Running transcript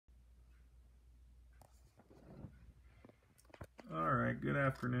good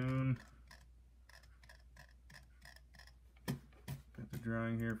afternoon. Got the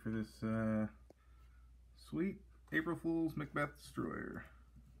drawing here for this sweet April Fool's Macbeth Destroyer.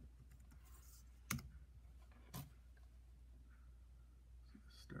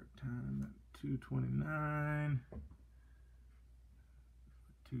 Start time at 2:29.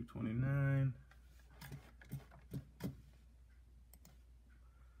 2:29.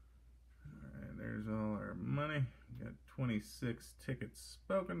 Alright, there's all our money. We got 26 tickets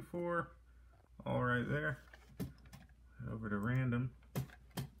spoken for. All right there. Head over to random. Get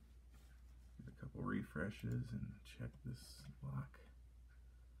a couple refreshes and check this lock.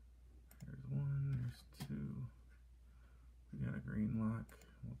 There's one, there's two. We got a green lock.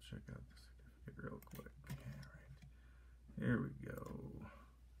 We'll check out the certificate real quick. Alright. There we go.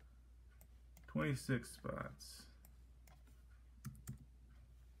 26 spots.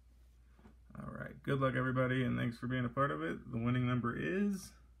 Alright, good luck everybody, and thanks for being a part of it. The winning number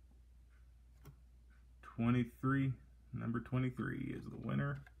is 23. Number 23 is the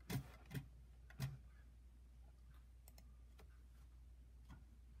winner.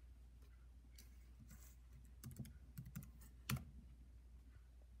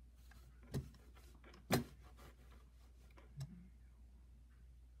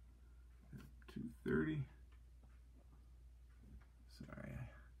 $230. Sorry,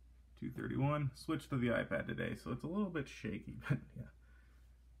 231. Switched to the iPad today, so it's a little bit shaky, but yeah.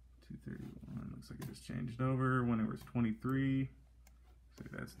 231. Looks like it just changed over. Winner was 23. So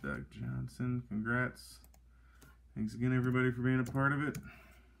that's Doug Johnson. Congrats. Thanks again, everybody, for being a part of it.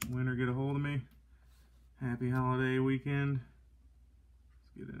 Winner, get a hold of me. Happy holiday weekend.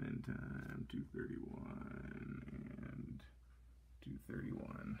 Let's get an end time. 231 and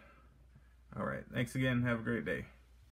 231. All right. Thanks again. Have a great day.